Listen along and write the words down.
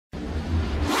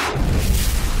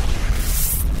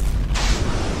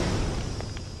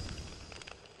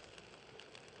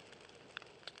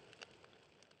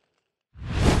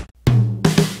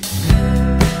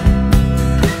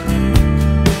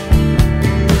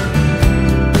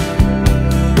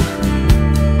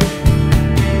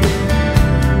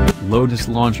Lotus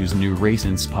launches new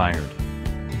race-inspired.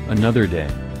 Another day,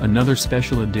 another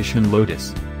special edition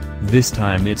Lotus. This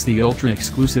time it's the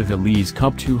ultra-exclusive Elise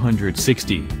Cup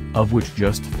 260, of which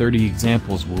just 30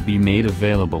 examples will be made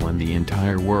available in the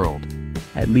entire world.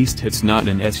 At least it's not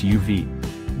an SUV.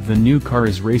 The new car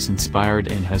is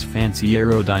race-inspired and has fancy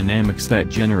aerodynamics that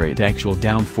generate actual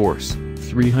downforce,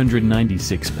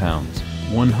 396 pounds,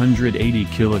 180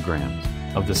 kilograms,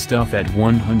 of the stuff at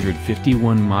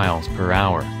 151 miles per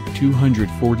hour,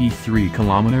 243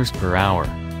 kilometers per hour.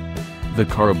 The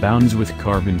car abounds with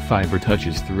carbon fiber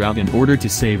touches throughout in order to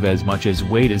save as much as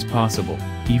weight as possible.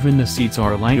 Even the seats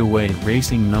are lightweight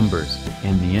racing numbers,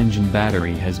 and the engine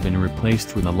battery has been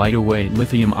replaced with a lightweight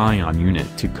lithium-ion unit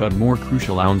to cut more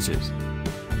crucial ounces.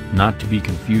 Not to be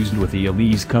confused with the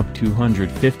Elise Cup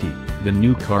 250, the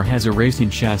new car has a racing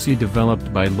chassis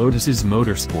developed by Lotus's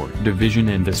motorsport division,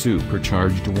 and the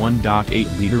supercharged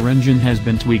 1.8-liter engine has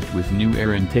been tweaked with new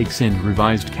air intakes and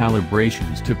revised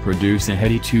calibrations to produce a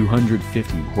heady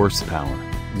 250 horsepower,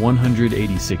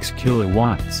 186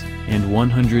 kilowatts, and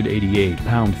 188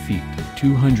 pound-feet,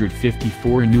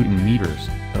 254 newton-meters,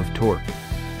 of torque.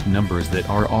 Numbers that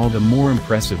are all the more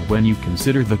impressive when you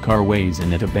consider the car weighs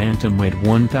in at a bantamweight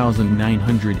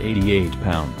 1,988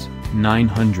 pounds,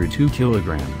 902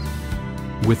 kilograms.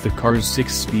 With the car's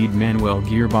 6-speed manual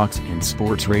gearbox and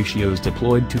sports ratios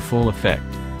deployed to full effect,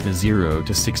 the 0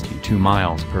 to 62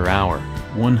 miles per hour,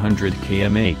 100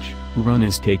 km/h, run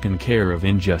is taken care of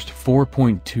in just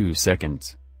 4.2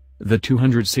 seconds. The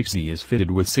 260 is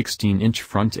fitted with 16-inch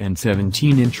front and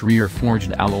 17-inch rear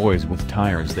forged alloys with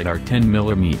tires that are 10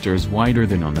 mm wider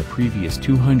than on the previous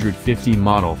 250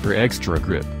 model for extra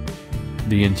grip.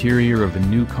 The interior of the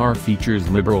new car features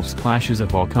liberal splashes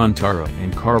of Alcantara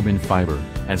and carbon fiber,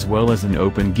 as well as an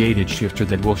open-gated shifter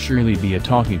that will surely be a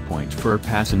talking point for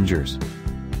passengers.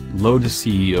 Lotus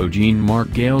CEO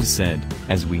Jean-Marc Gales said,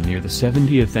 "As we near the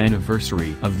 70th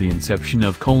anniversary of the inception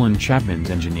of Colin Chapman's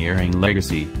engineering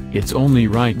legacy, it's only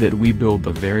right that we build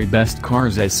the very best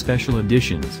cars as special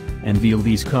editions, and the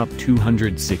Elise Cup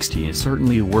 260 is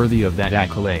certainly worthy of that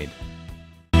accolade."